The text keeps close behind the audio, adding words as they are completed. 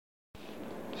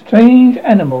Strange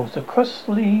animals, the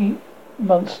crusty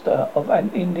monster of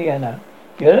Indiana.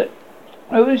 Yet,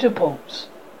 those reports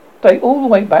date all the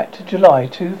way back to July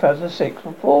 2006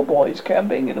 when four boys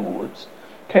camping in the woods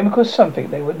came across something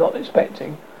they were not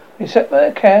expecting. They set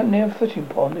their camp near a fishing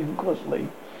pond in Crosley.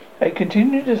 They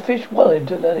continued to fish well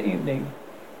into the evening.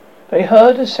 They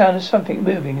heard the sound of something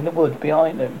moving in the wood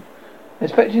behind them.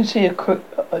 Expecting to see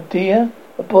a deer,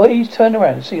 the boys turned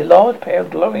around to see a large pair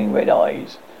of glowing red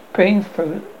eyes peering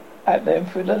at them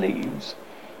through the leaves.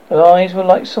 The eyes were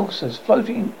like saucers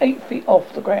floating 8 feet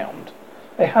off the ground.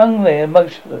 They hung there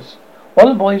motionless. One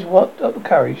of the boys worked up the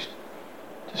courage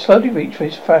to slowly reach for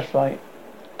his flashlight,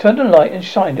 turned the light and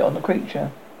shined it on the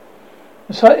creature.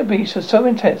 The sight of the beast was so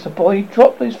intense the boy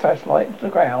dropped his flashlight into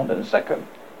the ground in a second.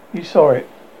 He saw it.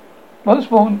 Once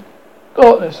more in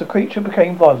darkness, the creature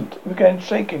became violent. It began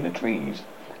shaking the trees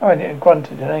around it and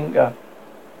grunted in anger.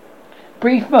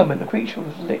 Brief moment the creature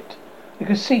was lit. You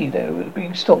could see that it was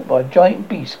being stalked by a giant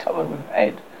beast covered with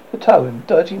head to toe in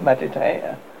dirty matted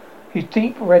hair. His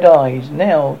deep red eyes,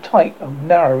 now tight and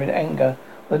narrow in anger,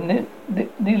 were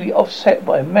nearly offset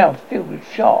by a mouth filled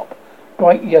with sharp,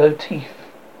 bright yellow teeth.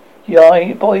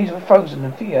 The boys were frozen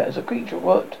in fear as the creature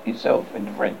worked itself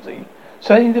into frenzy.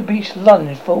 Suddenly the beast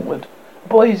lunged forward. The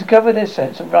boys gathered their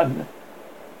sense and ran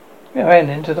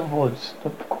into the woods.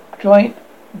 The giant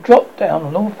dropped down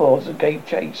on all fours and gave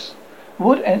chase. The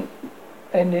wood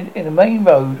ended in a main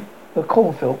road with a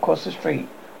cornfield across the street.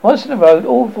 Once in the road,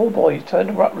 all four boys turned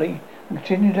abruptly and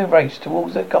continued their race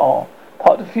towards their car,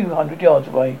 parked a few hundred yards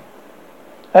away.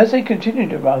 As they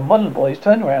continued to run, one of the boys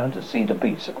turned around to see the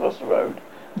beast across the road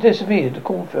and disappeared in the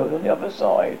cornfield on the other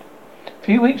side. A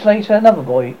few weeks later, another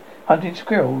boy, hunting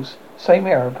squirrels, same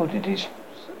area, reported his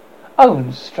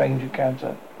own strange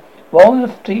encounter. While in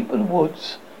the deep of the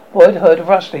woods, the boy had heard a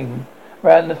rustling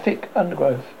around the thick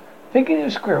undergrowth. Thinking it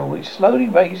was a squirrel, he slowly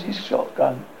raised his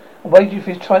shotgun and waited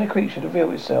for his tiny creature to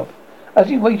reveal itself. As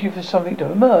he waited for something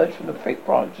to emerge from the thick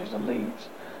branches and leaves,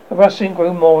 the rustling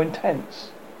grew more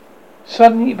intense.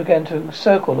 Suddenly it began to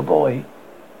encircle the boy.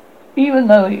 Even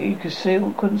though he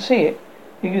couldn't see it,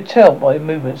 he could tell by the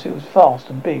movements it was fast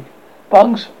and big.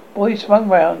 Boy swung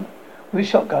round with his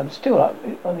shotgun still up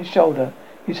on his shoulder,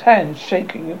 his hands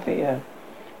shaking in fear.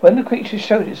 When the creature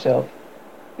showed itself,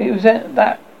 it was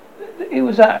that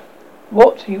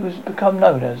what he was become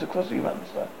known as, a crusty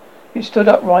monster. It stood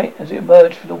upright as it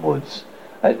emerged from the woods.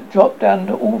 It dropped down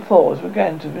to all fours and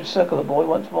began to encircle the boy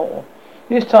once more.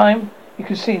 This time he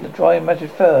could see the dry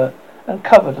matted fur and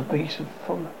covered the beast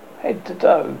from head to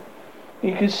toe.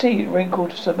 He could see its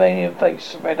wrinkled Sumerian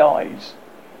face and red eyes.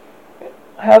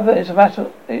 However, the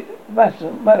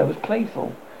matter was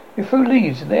playful. It threw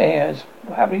leaves in the air as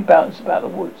happily bounced about the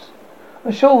woods.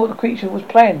 Unsure what the creature was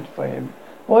planned for him,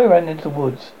 the boy ran into the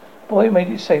woods. The boy made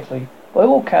it safely. By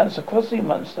all counts, the crusty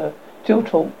monster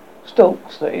still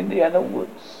stalks the Indiana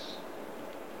woods.